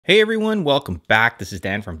Hey everyone, welcome back. This is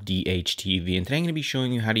Dan from DHTV, and today I'm going to be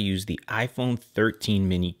showing you how to use the iPhone 13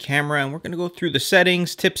 mini camera, and we're going to go through the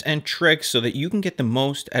settings, tips, and tricks so that you can get the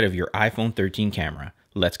most out of your iPhone 13 camera.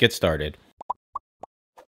 Let's get started.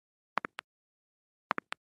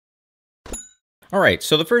 All right,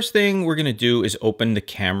 so the first thing we're going to do is open the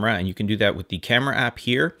camera, and you can do that with the camera app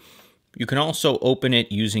here. You can also open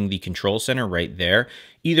it using the control center right there.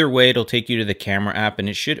 Either way, it'll take you to the camera app and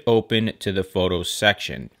it should open to the photos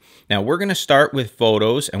section. Now we're going to start with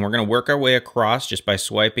photos and we're going to work our way across just by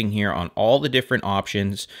swiping here on all the different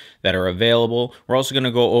options that are available. We're also going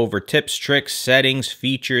to go over tips, tricks, settings,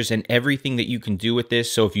 features, and everything that you can do with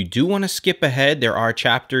this. So if you do want to skip ahead, there are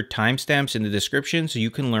chapter timestamps in the description so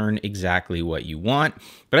you can learn exactly what you want.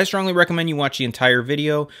 But I strongly recommend you watch the entire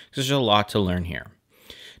video because there's a lot to learn here.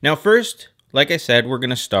 Now first, like I said, we're going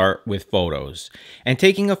to start with photos. And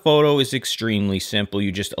taking a photo is extremely simple.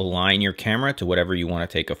 You just align your camera to whatever you want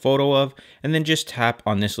to take a photo of, and then just tap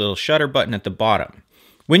on this little shutter button at the bottom.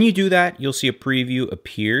 When you do that, you'll see a preview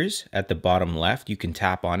appears at the bottom left. You can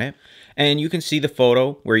tap on it, and you can see the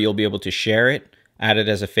photo where you'll be able to share it, add it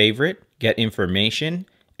as a favorite, get information,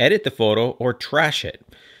 edit the photo, or trash it.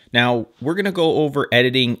 Now, we're going to go over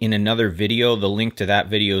editing in another video. The link to that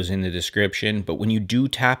video is in the description. But when you do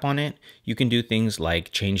tap on it, you can do things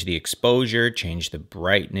like change the exposure, change the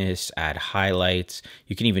brightness, add highlights.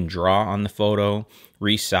 You can even draw on the photo,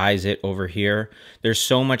 resize it over here. There's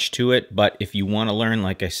so much to it, but if you want to learn,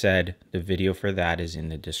 like I said, the video for that is in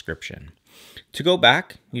the description. To go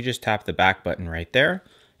back, you just tap the back button right there,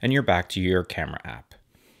 and you're back to your camera app.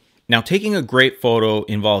 Now, taking a great photo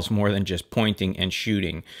involves more than just pointing and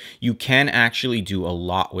shooting. You can actually do a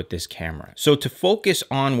lot with this camera. So to focus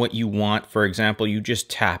on what you want, for example, you just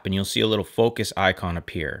tap and you'll see a little focus icon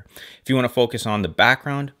appear. If you want to focus on the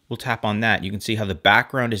background, we'll tap on that. You can see how the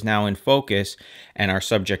background is now in focus and our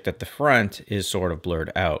subject at the front is sort of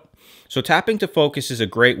blurred out. So tapping to focus is a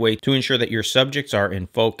great way to ensure that your subjects are in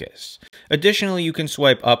focus. Additionally, you can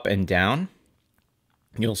swipe up and down.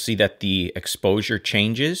 You'll see that the exposure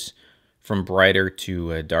changes from brighter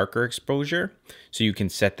to a darker exposure. So you can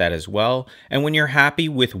set that as well. And when you're happy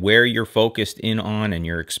with where you're focused in on and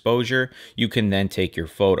your exposure, you can then take your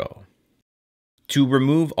photo. To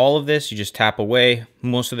remove all of this, you just tap away.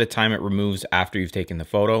 Most of the time it removes after you've taken the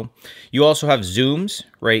photo. You also have zooms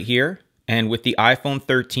right here. And with the iPhone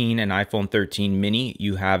 13 and iPhone 13 mini,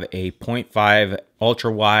 you have a 0.5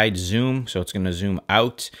 ultra wide zoom, so it's going to zoom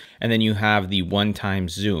out, and then you have the one-time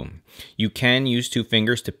zoom. You can use two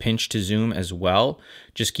fingers to pinch to zoom as well.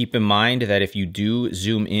 Just keep in mind that if you do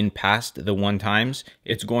zoom in past the one times,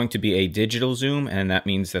 it's going to be a digital zoom, and that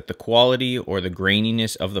means that the quality or the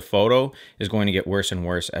graininess of the photo is going to get worse and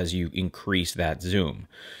worse as you increase that zoom.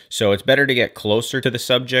 So it's better to get closer to the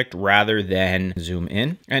subject rather than zoom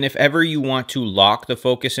in. And if ever you want to lock the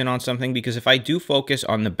focus in on something, because if I do focus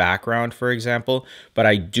on the background, for example, but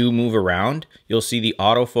I do move around, you'll see the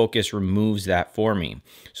autofocus removes that for me.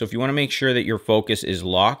 So if you want to make sure that your focus is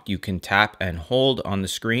locked, you can tap and hold on the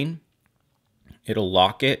screen. It'll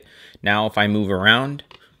lock it. Now if I move around,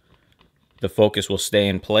 the focus will stay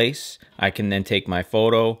in place. I can then take my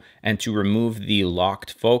photo, and to remove the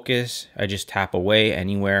locked focus, I just tap away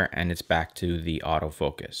anywhere and it's back to the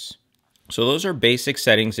autofocus. So those are basic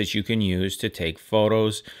settings that you can use to take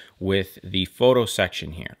photos with the photo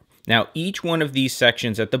section here. Now, each one of these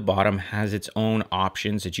sections at the bottom has its own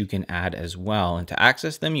options that you can add as well. And to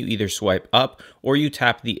access them, you either swipe up or you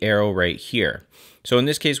tap the arrow right here. So in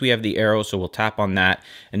this case, we have the arrow, so we'll tap on that.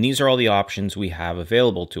 And these are all the options we have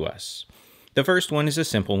available to us. The first one is a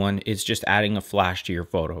simple one. It's just adding a flash to your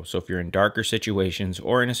photo. So if you're in darker situations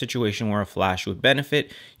or in a situation where a flash would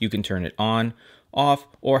benefit, you can turn it on, off,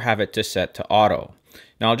 or have it to set to auto.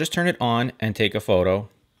 Now I'll just turn it on and take a photo.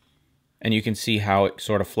 And you can see how it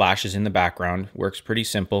sort of flashes in the background. Works pretty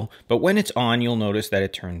simple. But when it's on, you'll notice that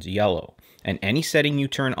it turns yellow. And any setting you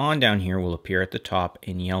turn on down here will appear at the top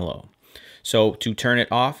in yellow. So to turn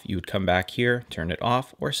it off, you would come back here, turn it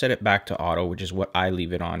off, or set it back to auto, which is what I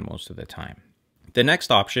leave it on most of the time. The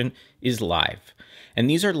next option is live. And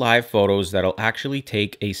these are live photos that'll actually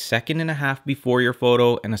take a 1.5 seconds before your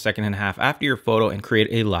photo and a 1.5 seconds after your photo and create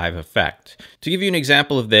a live effect. To give you an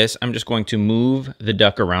example of this, I'm just going to move the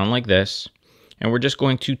duck around like this, and we're just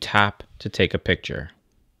going to tap to take a picture.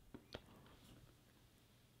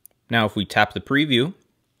 Now, if we tap the preview,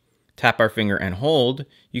 tap our finger and hold,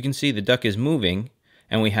 you can see the duck is moving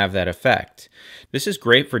and we have that effect. This is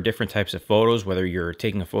great for different types of photos, whether you're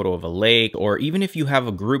taking a photo of a lake or even if you have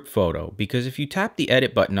a group photo, because if you tap the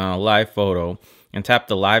edit button on a live photo, and tap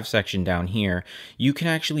the live section down here, you can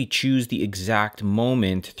actually choose the exact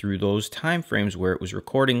moment through those time frames where it was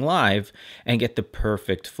recording live and get the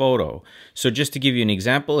perfect photo. So just to give you an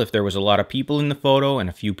example, if there was a lot of people in the photo and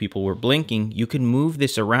a few people were blinking, you can move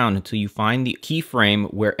this around until you find the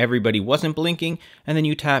keyframe where everybody wasn't blinking, and then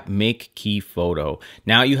you tap make key photo.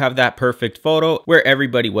 Now you have that perfect photo where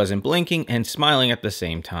everybody wasn't blinking and smiling at the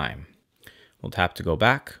same time. We'll tap to go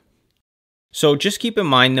back. So just keep in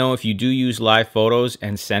mind though, if you do use live photos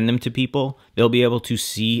and send them to people, they'll be able to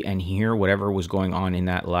see and hear whatever was going on in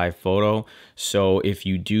that live photo. So if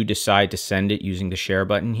you do decide to send it using the share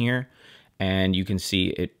button here, and you can see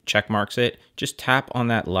it check marks it, just tap on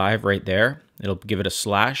that live right there. It'll give it a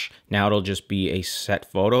slash. Now it'll just be a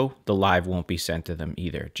set photo. The live won't be sent to them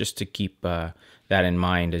either. Just to keep that in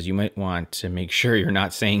mind, as you might want to make sure you're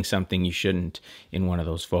not saying something you shouldn't in one of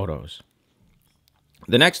those photos.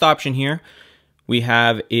 The next option here we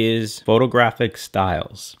have is Photographic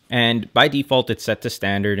Styles. And by default, it's set to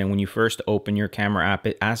standard. And when you first open your camera app,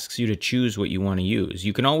 it asks you to choose what you want to use.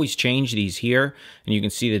 You can always change these here, and you can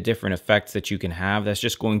see the different effects that you can have. That's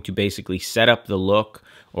just going to basically set up the look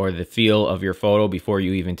or the feel of your photo before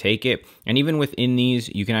you even take it. And even within these,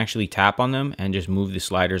 you can actually tap on them and just move the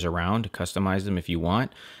sliders around to customize them if you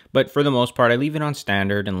want. But for the most part, I leave it on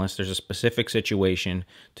standard unless there's a specific situation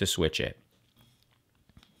to switch it.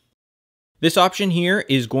 This option here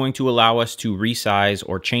is going to allow us to resize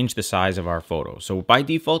or change the size of our photo. So by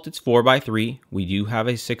default, it's 4:3. We do have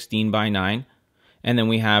a 16:9, and then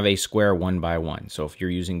we have a square 1:1. So if you're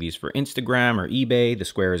using these for Instagram or eBay, the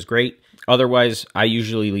square is great. Otherwise, I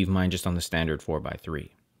usually leave mine just on the standard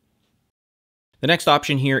 4:3. The next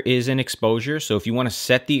option here is an exposure. So if you want to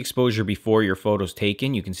set the exposure before your photo's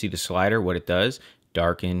taken, you can see the slider, what it does,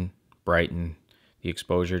 darken, brighten, the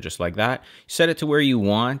exposure just like that. Set it to where you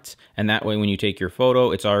want, and that way when you take your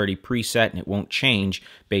photo, it's already preset and it won't change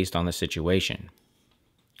based on the situation.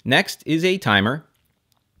 Next is a timer.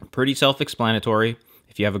 Pretty self-explanatory.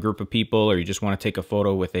 If you have a group of people or you just want to take a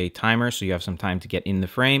photo with a timer so you have some time to get in the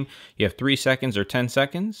frame, you have 3 seconds or 10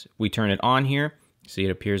 seconds. We turn it on here. See,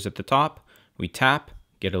 it appears at the top. We tap,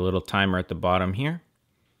 get a little timer at the bottom here,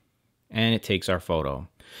 and it takes our photo.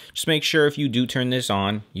 Just make sure if you do turn this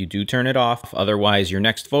on, you do turn it off. Otherwise, your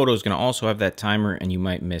next photo is going to also have that timer and you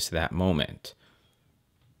might miss that moment.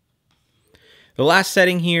 The last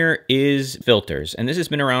setting here is filters, and this has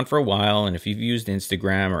been around for a while, and if you've used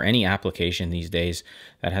Instagram or any application these days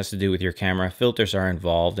that has to do with your camera, filters are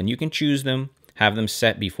involved, and you can choose them, have them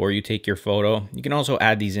set before you take your photo. You can also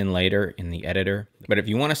add these in later in the editor, but if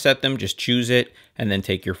you want to set them, just choose it and then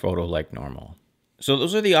take your photo like normal. So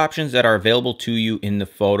those are the options that are available to you in the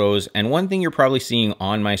photos. And one thing you're probably seeing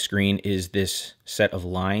on my screen is this set of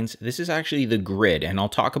lines. This is actually the grid, and I'll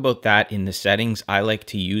talk about that in the settings. I like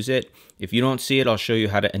to use it. If you don't see it, I'll show you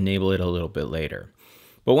how to enable it a little bit later.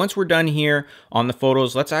 But once we're done here on the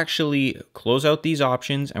photos, let's actually close out these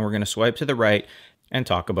options, and we're going to swipe to the right and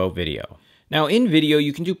talk about video. Now in video,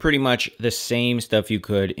 you can do pretty much the same stuff you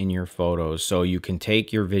could in your photos. So you can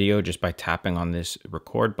take your video just by tapping on this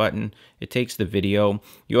record button. It takes the video.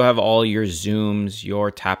 You'll have all your zooms,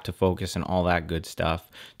 your tap to focus, and all that good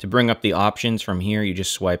stuff. To bring up the options from here, you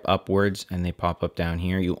just swipe upwards and they pop up down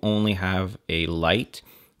here. You only have a light,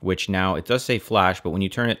 which now it does say flash, but when you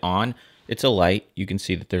turn it on, it's a light. You can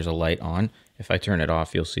see that there's a light on. If I turn it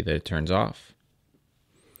off, you'll see that it turns off.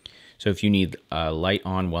 So if you need a light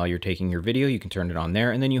on while you're taking your video, you can turn it on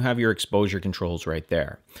there, and then you have your exposure controls right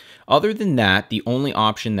there. Other than that, the only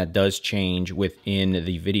option that does change within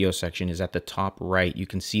the video section is at the top right. You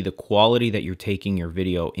can see the quality that you're taking your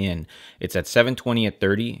video in. It's at 720 at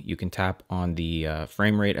 30. You can tap on the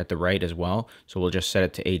frame rate at the right as well. So we'll just set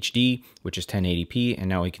it to HD, which is 1080p, and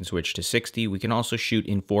now we can switch to 60. We can also shoot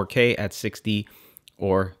in 4K at 60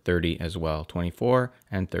 or 30 as well, 24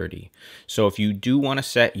 and 30. So if you do want to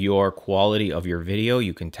set your quality of your video,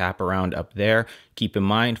 you can tap around up there. Keep in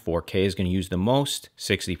mind, 4K is going to use the most,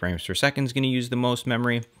 60 frames per second is going to use the most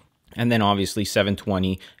memory, and then obviously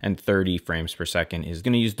 720 and 30 frames per second is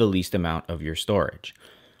going to use the least amount of your storage.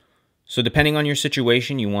 So depending on your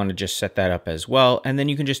situation, you want to just set that up as well, and then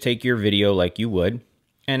you can just take your video like you would.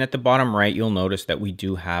 And at the bottom right, you'll notice that we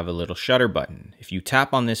do have a little shutter button. If you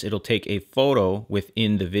tap on this, it'll take a photo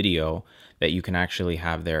within the video that you can actually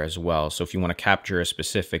have there as well. So if you want to capture a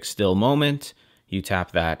specific still moment, you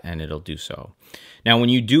tap that and it'll do so. Now, when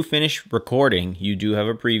you do finish recording, you do have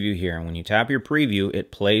a preview here. And when you tap your preview,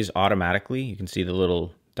 it plays automatically. You can see the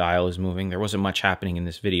little dial is moving. There wasn't much happening in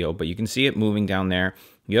this video, but you can see it moving down there.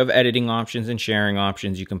 You have editing options and sharing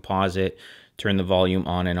options. You can pause it turn the volume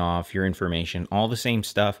on and off, your information, all the same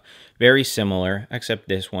stuff. Very similar, except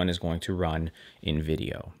this one is going to run in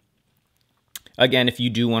video. Again, if you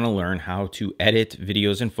do want to learn how to edit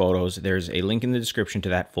videos and photos, there's a link in the description to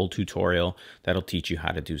that full tutorial that'll teach you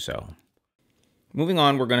how to do so. Moving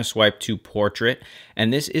on, we're going to swipe to portrait,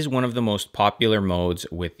 and this is one of the most popular modes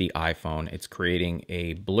with the iPhone. It's creating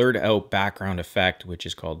a blurred out background effect, which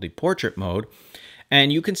is called the portrait mode.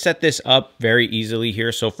 And you can set this up very easily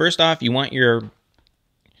here. So first off, you want your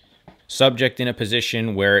subject in a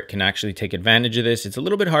position where it can actually take advantage of this. It's a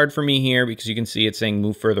little bit hard for me here because you can see it's saying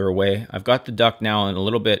move further away. I've got the duck now in a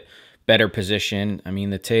little bit better position. I mean,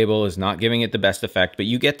 the table is not giving it the best effect, but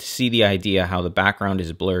you get to see the idea how the background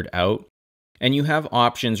is blurred out. And you have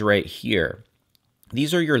options right here.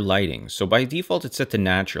 These are your lighting. So by default, it's set to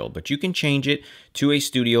natural, but you can change it to a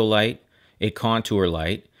studio light, a contour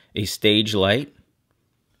light, a stage light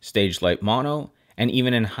mono, and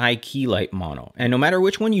even in high key light mono. And no matter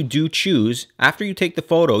which one you do choose, after you take the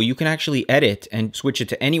photo, you can actually edit and switch it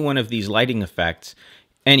to any one of these lighting effects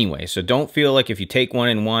anyway. So don't feel like if you take one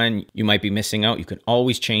in one, you might be missing out. You can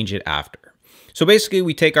always change it after. So basically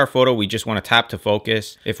we take our photo, we just want to tap to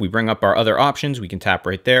focus. If we bring up our other options, we can tap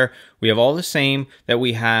right there. We have all the same that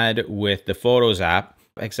we had with the Photos app,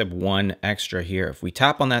 except one extra here. If we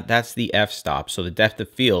tap on that, that's the f-stop, so the depth of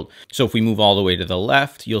field. So if we move all the way to the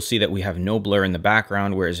left, you'll see that we have no blur in the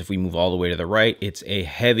background, whereas if we move all the way to the right, it's a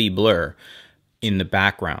heavy blur in the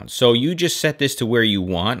background. So you just set this to where you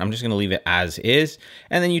want. I'm just going to leave it as is,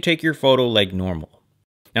 and then you take your photo like normal.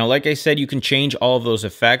 Now, like I said, you can change all of those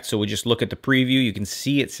effects. So we just look at the preview. You can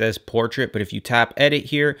see it says portrait, but if you tap edit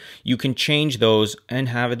here, you can change those and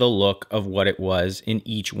have the look of what it was in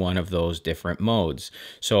each one of those different modes.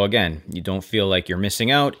 So again, you don't feel like you're missing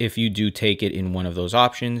out. If you do take it in one of those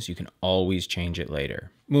options, you can always change it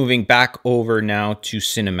later. Moving back over now to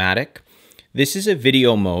cinematic. This is a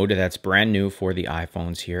video mode that's brand new for the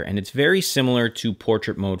iPhones here, and it's very similar to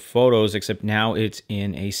portrait mode photos, except now it's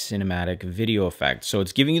in a cinematic video effect. So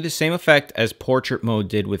it's giving you the same effect as portrait mode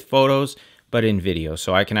did with photos, but in video.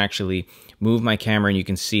 So I can actually move my camera and you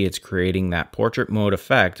can see it's creating that portrait mode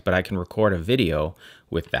effect, but I can record a video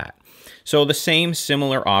with that. So the same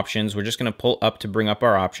similar options, we're just going to pull up to bring up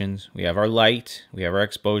our options. We have our light, we have our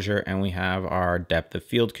exposure, and we have our depth of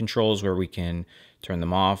field controls where we can turn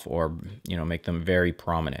them off or, make them very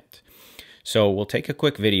prominent. So we'll take a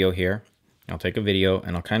quick video here. I'll take a video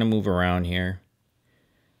and I'll kind of move around here.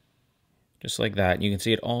 Just like that. You can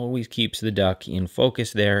see it always keeps the duck in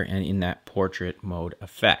focus there and in that portrait mode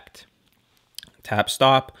effect. Tap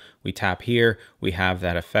stop, we tap here, we have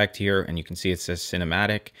that effect here, and you can see it says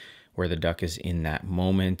cinematic, where the duck is in that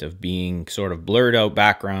moment of being sort of blurred out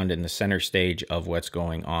background in the center stage of what's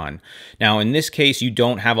going on. Now, in this case, you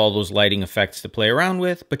don't have all those lighting effects to play around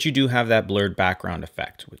with, but you do have that blurred background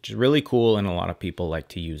effect, which is really cool, and a lot of people like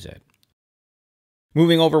to use it.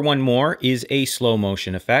 Moving over one more is a slow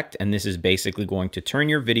motion effect, and this is basically going to turn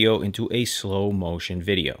your video into a slow motion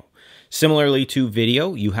video. Similarly to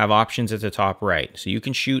video, you have options at the top right. So you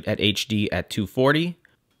can shoot at HD at 240,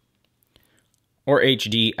 or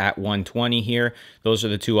HD at 120 here. Those are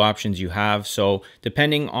the two options you have. So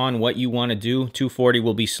depending on what you want to do, 240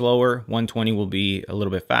 will be slower, 120 will be a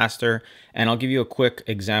little bit faster. And I'll give you a quick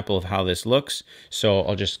example of how this looks. So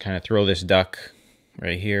I'll just kind of throw this duck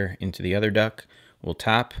right here into the other duck. We'll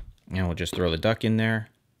tap and we'll just throw the duck in there,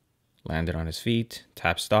 land it on his feet,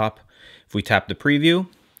 tap stop. If we tap the preview,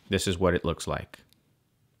 this is what it looks like.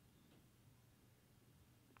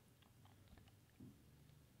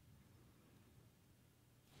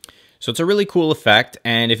 So it's a really cool effect,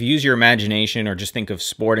 and if you use your imagination or just think of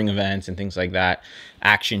sporting events and things like that,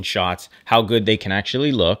 action shots, how good they can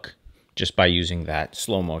actually look just by using that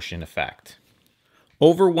slow motion effect.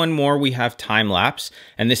 Over one more, we have time-lapse,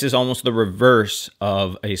 and this is almost the reverse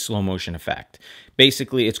of a slow motion effect.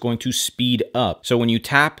 Basically, it's going to speed up. So when you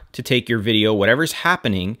tap to take your video, whatever's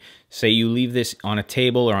happening, say you leave this on a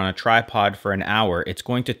table or on a tripod for an hour, it's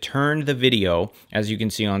going to turn the video, as you can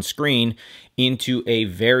see on screen, into a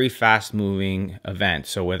very fast moving event.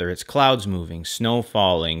 So whether it's clouds moving, snow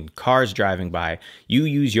falling, cars driving by, you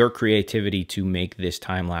use your creativity to make this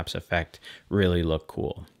time-lapse effect really look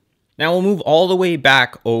cool. Now we'll move all the way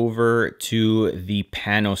back over to the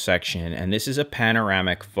Pano section, and this is a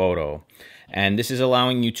panoramic photo. And this is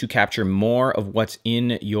allowing you to capture more of what's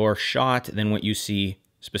in your shot than what you see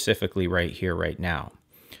specifically right here, right now.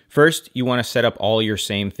 First, you want to set up all your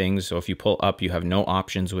same things. So if you pull up, you have no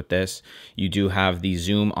options with this. You do have the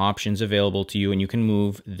zoom options available to you, and you can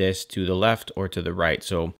move this to the left or to the right.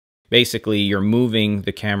 So basically, you're moving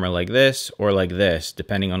the camera like this or like this,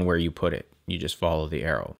 depending on where you put it. You just follow the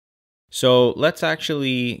arrow. So let's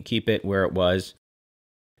actually keep it where it was.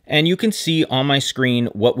 And you can see on my screen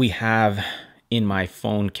what we have in my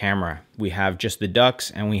phone camera. We have just the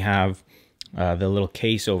ducks and we have the little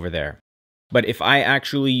case over there. But if I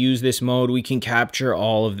actually use this mode, we can capture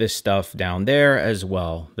all of this stuff down there as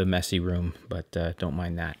well, the messy room, but don't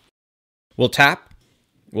mind that. We'll tap,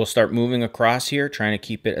 we'll start moving across here, trying to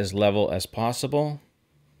keep it as level as possible,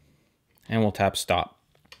 and we'll tap stop.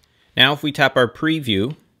 Now if we tap our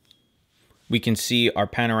preview, we can see our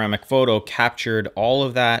panoramic photo captured all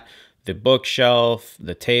of that, the bookshelf,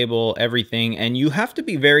 the table, everything. And you have to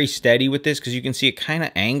be very steady with this because you can see it kind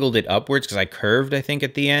of angled it upwards because I curved, I think,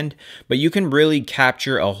 at the end. But you can really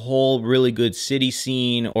capture a whole really good city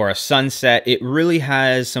scene or a sunset. It really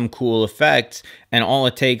has some cool effects. And all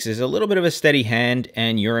it takes is a little bit of a steady hand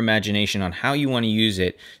and your imagination on how you want to use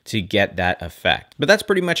it to get that effect. But that's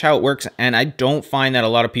pretty much how it works. And I don't find that a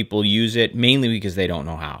lot of people use it, mainly because they don't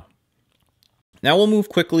know how. Now we'll move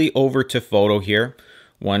quickly over to photo here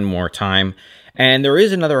one more time. And there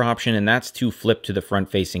is another option, and that's to flip to the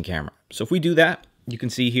front-facing camera. So if we do that, you can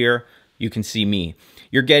see here, you can see me.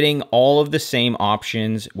 You're getting all of the same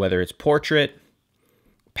options, whether it's portrait.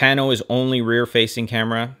 Pano is only rear-facing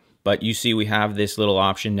camera, but you see we have this little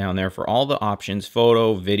option down there for all the options: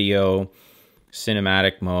 photo, video,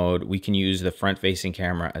 cinematic mode. We can use the front-facing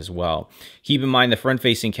camera as well. Keep in mind the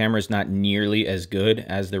front-facing camera is not nearly as good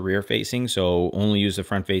as the rear-facing, so only use the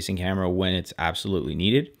front-facing camera when it's absolutely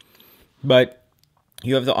needed. But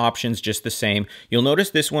you have the options just the same. You'll notice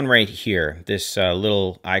this one right here, this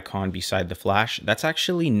little icon beside the flash, that's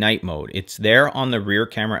actually night mode. It's there on the rear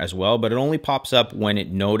camera as well, but it only pops up when it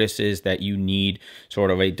notices that you need sort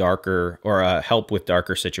of a darker or a help with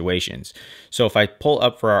darker situations. So if I pull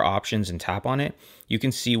up for our options and tap on it, you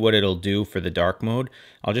can see what it'll do for the dark mode.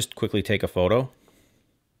 I'll just quickly take a photo.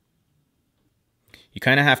 You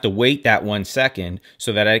kind of have to wait that 1 second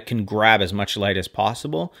so that I can grab as much light as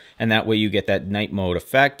possible, and that way you get that night mode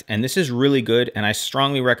effect. And this is really good, and I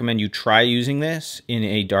strongly recommend you try using this in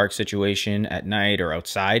a dark situation at night or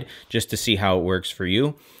outside just to see how it works for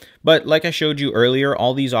you. But like I showed you earlier,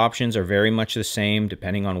 all these options are very much the same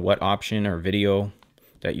depending on what option or video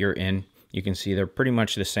that you're in. You can see they're pretty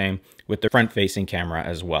much the same with the front-facing camera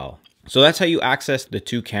as well. So that's how you access the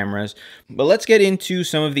two cameras. But let's get into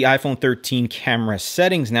some of the iPhone 13 camera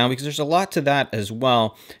settings now, because there's a lot to that as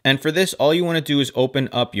well. And for this, all you want to do is open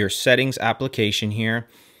up your settings application here.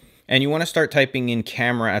 And you want to start typing in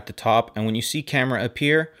camera at the top. And when you see camera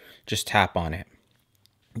appear, just tap on it.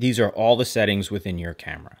 These are all the settings within your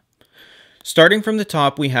camera. Starting from the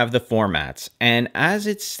top, we have the formats. And as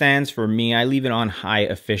it stands for me, I leave it on high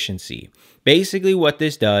efficiency. Basically what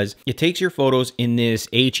this does, it takes your photos in this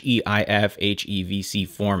HEIF, HEVC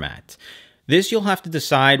format. This you'll have to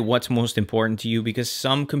decide what's most important to you, because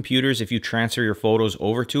some computers, if you transfer your photos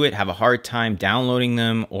over to it, have a hard time downloading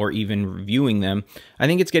them or even reviewing them. I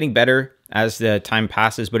think it's getting better as the time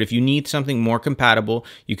passes, but if you need something more compatible,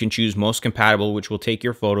 you can choose most compatible, which will take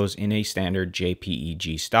your photos in a standard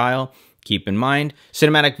JPEG style. Keep in mind,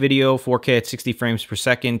 cinematic video, 4K at 60 frames per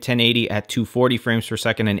second, 1080 at 240 frames per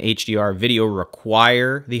second, and HDR video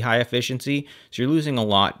require the high efficiency. So you're losing a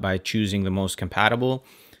lot by choosing the most compatible.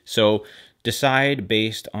 So decide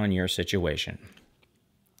based on your situation.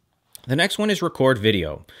 The next one is record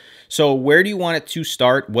video. So where do you want it to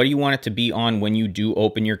start? What do you want it to be on when you do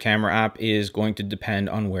open your camera app is going to depend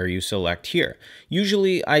on where you select here.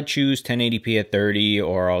 Usually I choose 1080p at 30,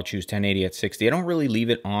 or I'll choose 1080 at 60. I don't really leave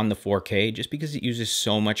it on the 4K just because it uses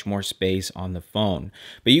so much more space on the phone.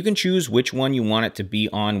 But you can choose which one you want it to be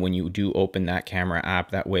on when you do open that camera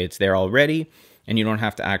app. That way it's there already and you don't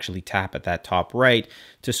have to actually tap at that top right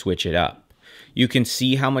to switch it up. You can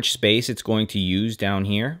see how much space it's going to use down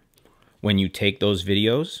here when you take those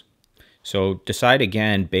videos. So decide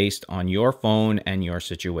again based on your phone and your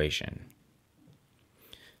situation.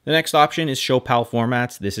 The next option is Show PAL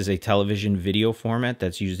formats. This is a television video format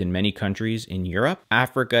that's used in many countries in Europe,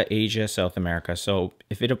 Africa, Asia, South America. So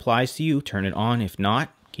if it applies to you, turn it on. If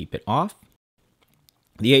not, keep it off.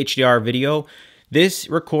 The HDR video. This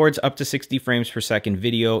records up to 60 frames per second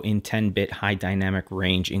video in 10-bit high dynamic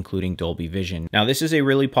range, including Dolby Vision. Now, this is a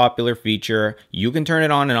really popular feature. You can turn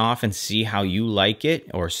it on and off and see how you like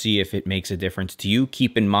it, or see if it makes a difference to you.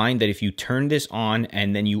 Keep in mind that if you turn this on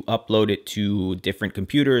and then you upload it to different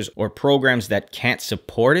computers or programs that can't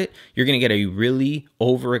support it, you're gonna get a really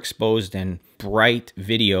overexposed and bright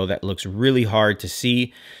video that looks really hard to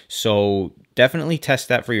see. So definitely test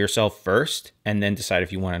that for yourself first and then decide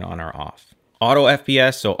if you want it on or off. Auto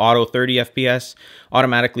FPS, so auto 30 FPS,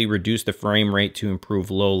 automatically reduce the frame rate to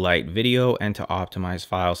improve low light video and to optimize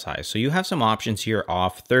file size. So you have some options here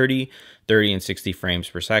off 30, 30 and 60 frames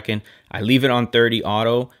per second. I leave it on 30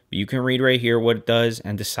 auto, but you can read right here what it does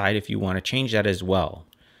and decide if you want to change that as well.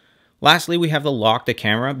 Lastly, we have the lock the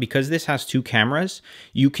camera. Because this has two cameras,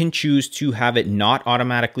 you can choose to have it not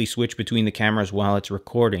automatically switch between the cameras while it's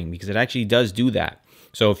recording, because it actually does do that.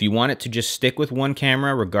 So if you want it to just stick with one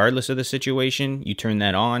camera regardless of the situation, you turn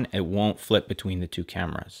that on, it won't flip between the two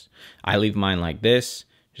cameras. I leave mine like this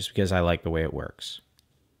just because I like the way it works.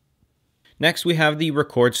 Next, we have the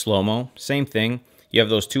record slow-mo. Same thing. You have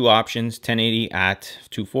those two options, 1080 at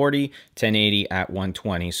 240, 1080 at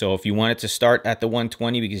 120. So if you want it to start at the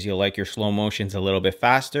 120 because you like your slow motions a little bit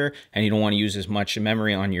faster and you don't want to use as much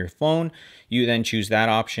memory on your phone, you then choose that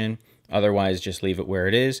option. Otherwise, just leave it where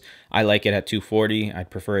it is. I like it at 240. I'd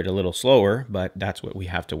prefer it a little slower, but that's what we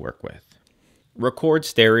have to work with. Record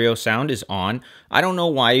stereo sound is on. I don't know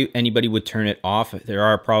why anybody would turn it off. There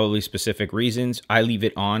are probably specific reasons. I leave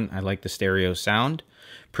it on. I like the stereo sound.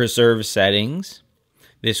 Preserve settings.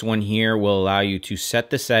 This one here will allow you to set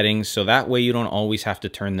the settings so that way you don't always have to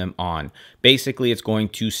turn them on. Basically, it's going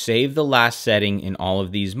to save the last setting in all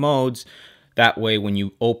of these modes. That way, when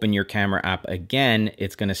you open your camera app again,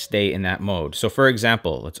 it's going to stay in that mode. So for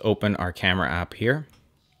example, let's open our camera app here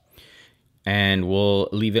and we'll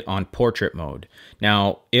leave it on portrait mode.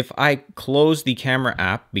 Now, if I close the camera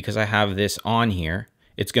app because I have this on here,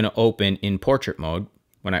 it's going to open in portrait mode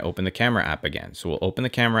when I open the camera app again. So we'll open the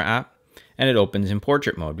camera app and it opens in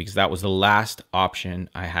portrait mode because that was the last option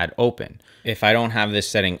I had open. If I don't have this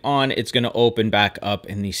setting on, it's going to open back up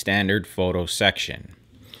in the standard photo section.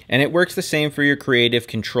 And it works the same for your creative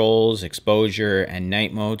controls, exposure, and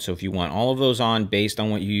night mode. So if you want all of those on based on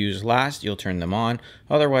what you used last, you'll turn them on.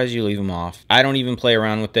 Otherwise, you leave them off. I don't even play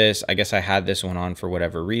around with this. I guess I had this one on for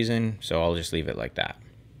whatever reason, so I'll just leave it like that.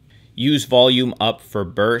 Use volume up for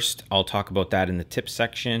burst. I'll talk about that in the tips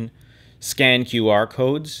section. Scan QR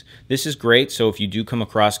codes. This is great. So if you do come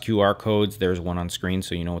across QR codes, there's one on screen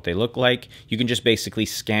so you know what they look like. You can just basically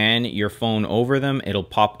scan your phone over them. It'll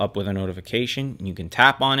pop up with a notification. You can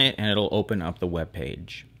tap on it and it'll open up the web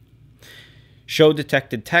page. Show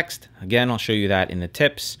detected text. Again, I'll show you that in the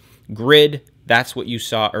tips. Grid, that's what you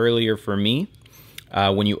saw earlier for me.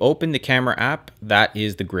 When you open the camera app, that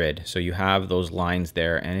is the grid. So you have those lines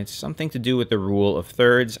there, and it's something to do with the rule of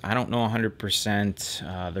thirds. I don't know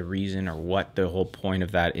 100% the reason or what the whole point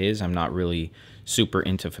of that is. I'm not really super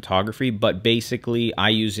into photography, but basically I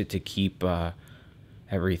use it to keep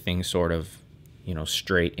everything sort of, you know,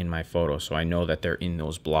 straight in my photo. So I know that they're in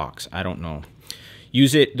those blocks. I don't know.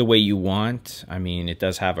 Use it the way you want. I mean, it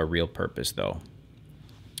does have a real purpose though.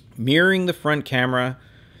 Mirroring the front camera.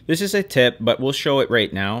 This is a tip, but we'll show it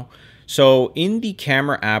right now. So in the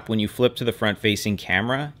camera app, when you flip to the front facing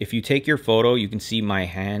camera, if you take your photo, you can see my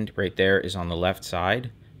hand right there is on the left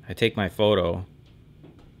side. I take my photo.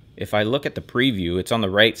 If I look at the preview, it's on the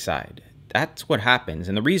right side. That's what happens.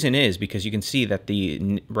 And the reason is because you can see that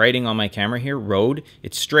the writing on my camera here, Rode,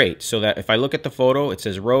 it's straight. So that if I look at the photo, it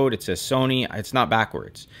says Rode, it says Sony, it's not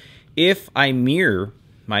backwards. If I mirror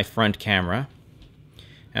my front camera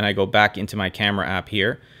and I go back into my camera app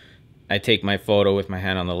here, I take my photo with my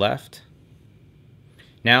hand on the left.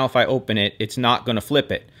 Now if I open it, it's not going to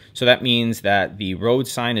flip it. So that means that the Rode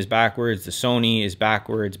sign is backwards, the Sony is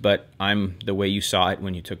backwards, but I'm the way you saw it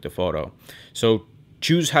when you took the photo. So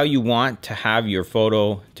choose how you want to have your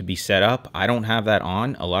photo to be set up. I don't have that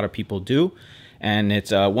on. A lot of people do. And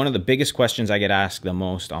it's one of the biggest questions I get asked the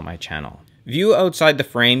most on my channel. View outside the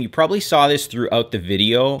frame. You probably saw this throughout the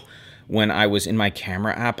video. When I was in my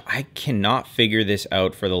camera app, I cannot figure this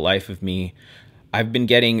out for the life of me. I've been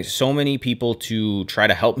getting so many people to try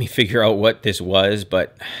to help me figure out what this was,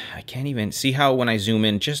 but I can't even see how when I zoom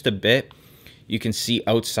in just a bit, you can see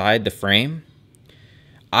outside the frame.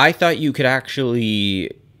 I thought you could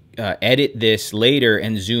actually edit this later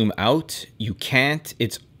and zoom out. You can't.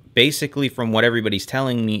 It's basically, from what everybody's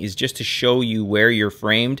telling me, is just to show you where you're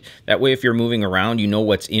framed. That way, if you're moving around, you know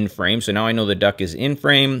what's in frame. So now I know the duck is in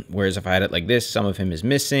frame, whereas if I had it like this, some of him is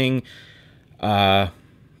missing. I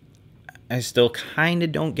still kind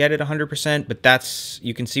of don't get it 100%, but that's,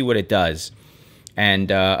 you can see what it does.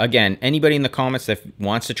 And again, anybody in the comments that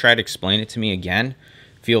wants to try to explain it to me again,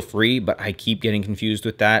 feel free, but I keep getting confused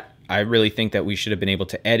with that. I really think that we should have been able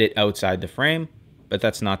to edit outside the frame, but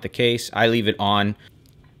that's not the case. I leave it on.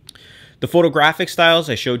 The photographic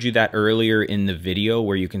styles, I showed you that earlier in the video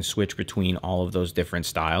where you can switch between all of those different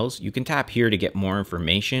styles. You can tap here to get more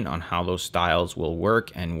information on how those styles will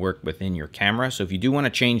work and work within your camera. So if you do want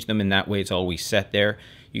to change them in that way, it's always set there.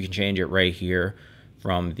 You can change it right here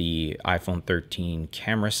from the iPhone 13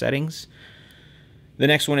 camera settings. The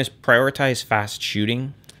next one is prioritize fast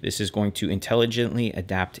shooting. This is going to intelligently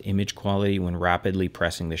adapt image quality when rapidly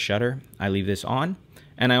pressing the shutter. I leave this on.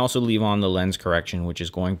 And I also leave on the lens correction, which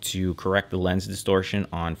is going to correct the lens distortion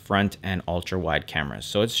on front and ultra wide cameras.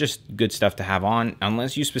 So it's just good stuff to have on.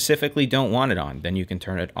 Unless you specifically don't want it on, then you can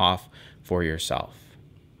turn it off for yourself.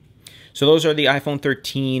 So those are the iPhone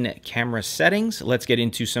 13 camera settings. Let's get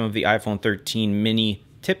into some of the iPhone 13 mini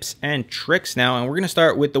tips and tricks now. And we're going to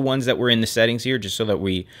start with the ones that were in the settings here, just so that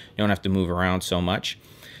we don't have to move around so much.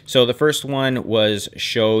 So the first one was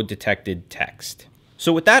show detected text.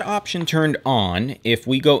 So with that option turned on, if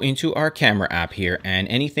we go into our camera app here and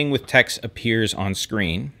anything with text appears on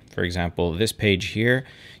screen, for example, this page here,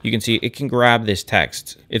 you can see it can grab this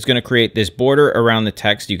text. It's going to create this border around the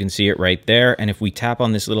text. You can see it right there. And if we tap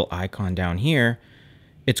on this little icon down here,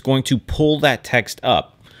 it's going to pull that text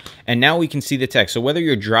up. And now we can see the text. So whether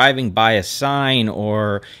you're driving by a sign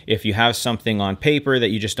or if you have something on paper that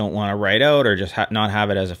you just don't want to write out or just not have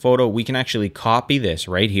it as a photo, we can actually copy this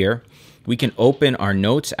right here. We can open our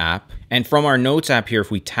Notes app, and from our Notes app here,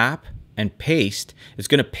 if we tap and paste, it's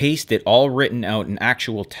going to paste it all written out in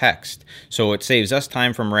actual text. So it saves us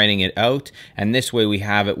time from writing it out, and this way we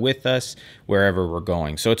have it with us wherever we're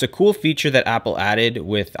going. So it's a cool feature that Apple added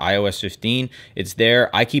with iOS 15. It's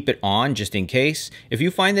there. I keep it on just in case. If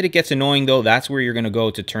you find that it gets annoying though, that's where you're going to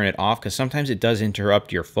go to turn it off, because sometimes it does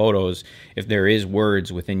interrupt your photos if there is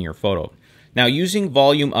words within your photo. Now, using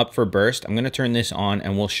volume up for burst, I'm going to turn this on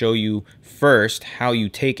and we'll show you first how you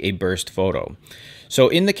take a burst photo. So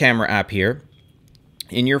in the camera app here,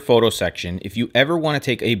 in your photo section, if you ever want to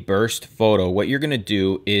take a burst photo, what you're going to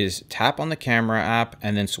do is tap on the camera app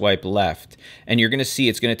and then swipe left. And you're going to see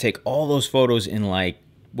it's going to take all those photos in like,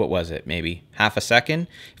 what was it, maybe half a second.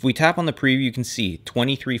 If we tap on the preview, you can see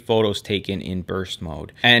 23 photos taken in burst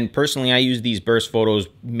mode. And personally, I use these burst photos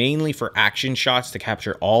mainly for action shots to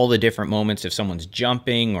capture all the different moments if someone's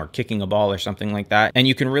jumping or kicking a ball or something like that. And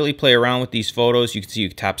you can really play around with these photos. You can see you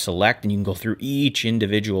can tap select and you can go through each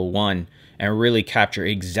individual one and really capture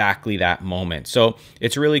exactly that moment. So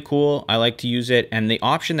it's really cool. I like to use it. And the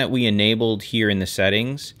option that we enabled here in the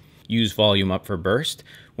settings, use volume up for burst,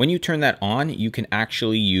 when you turn that on, you can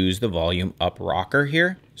actually use the volume up rocker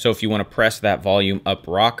here. So if you want to press that volume up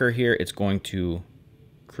rocker here, it's going to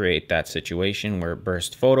create that situation where it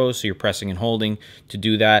bursts photos. So you're pressing and holding to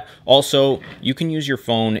do that. Also, you can use your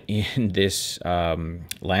phone in this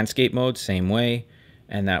landscape mode, same way.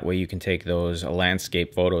 And that way you can take those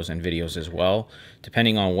landscape photos and videos as well,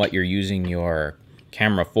 depending on what you're using your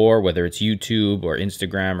camera for, whether it's YouTube or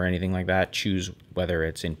Instagram or anything like that. Choose whether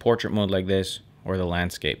it's in portrait mode like this or the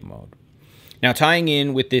landscape mode. Now, tying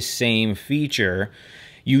in with this same feature,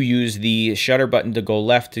 you use the shutter button to go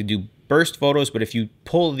left to do burst photos, but if you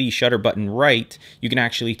pull the shutter button right, you can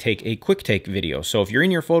actually take a quick take video. So if you're in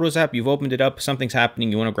your Photos app, you've opened it up, something's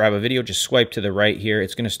happening, you want to grab a video, just swipe to the right here.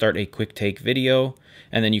 It's going to start a quick take video,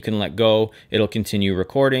 and then you can let go. It'll continue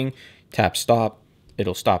recording. Tap stop,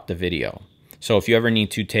 it'll stop the video. So if you ever need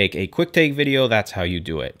to take a quick take video, that's how you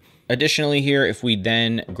do it. Additionally here, if we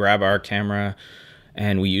then grab our camera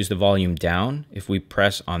and we use the volume down, if we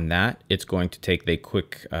press on that, it's going to take the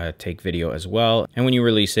quick take video as well. And when you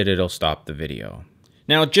release it, it'll stop the video.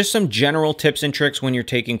 Now, just some general tips and tricks when you're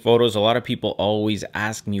taking photos. A lot of people always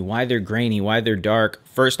ask me why they're grainy, why they're dark.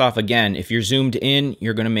 First off, again, if you're zoomed in,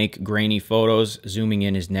 you're going to make grainy photos. Zooming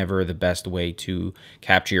in is never the best way to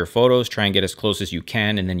capture your photos. Try and get as close as you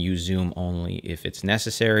can and then use zoom only if it's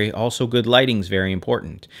necessary. Also, good lighting is very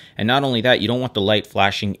important. And not only that, you don't want the light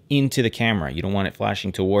flashing into the camera. You don't want it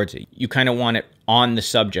flashing towards it. You kind of want it on the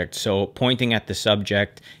subject. So pointing at the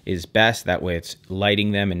subject is best. That way it's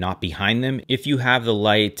lighting them and not behind them. If you have the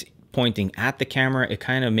light pointing at the camera, it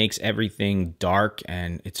kind of makes everything dark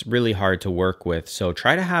and it's really hard to work with. So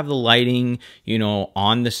try to have the lighting, you know,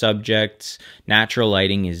 on the subjects. Natural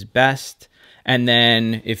lighting is best. And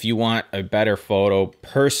then if you want a better photo,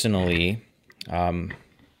 personally,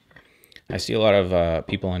 I see a lot of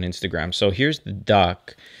people on Instagram. So here's the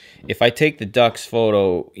duck. If I take the duck's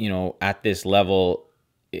photo, you know, at this level,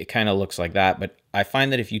 it kind of looks like that. But I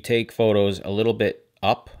find that if you take photos a little bit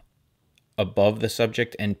up above the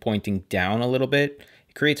subject and pointing down a little bit,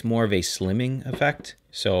 it creates more of a slimming effect.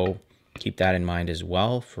 So keep that in mind as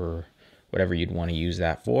well for whatever you'd want to use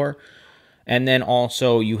that for. And then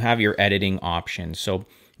also you have your editing options. So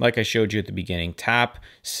like I showed you at the beginning, tap,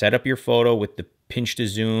 set up your photo with the pinch to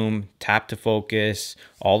zoom, tap to focus,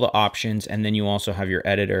 all the options. And then you also have your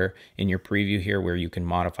editor in your preview here where you can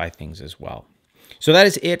modify things as well. So that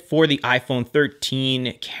is it for the iPhone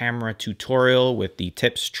 13 camera tutorial with the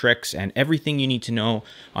tips, tricks, and everything you need to know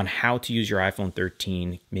on how to use your iPhone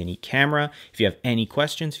 13 mini camera. If you have any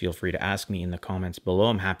questions, feel free to ask me in the comments below.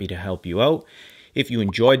 I'm happy to help you out. If you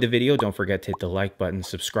enjoyed the video, don't forget to hit the like button,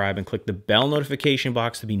 subscribe, and click the bell notification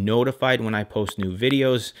box to be notified when I post new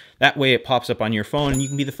videos. That way it pops up on your phone and you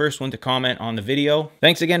can be the first one to comment on the video.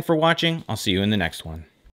 Thanks again for watching. I'll see you in the next one.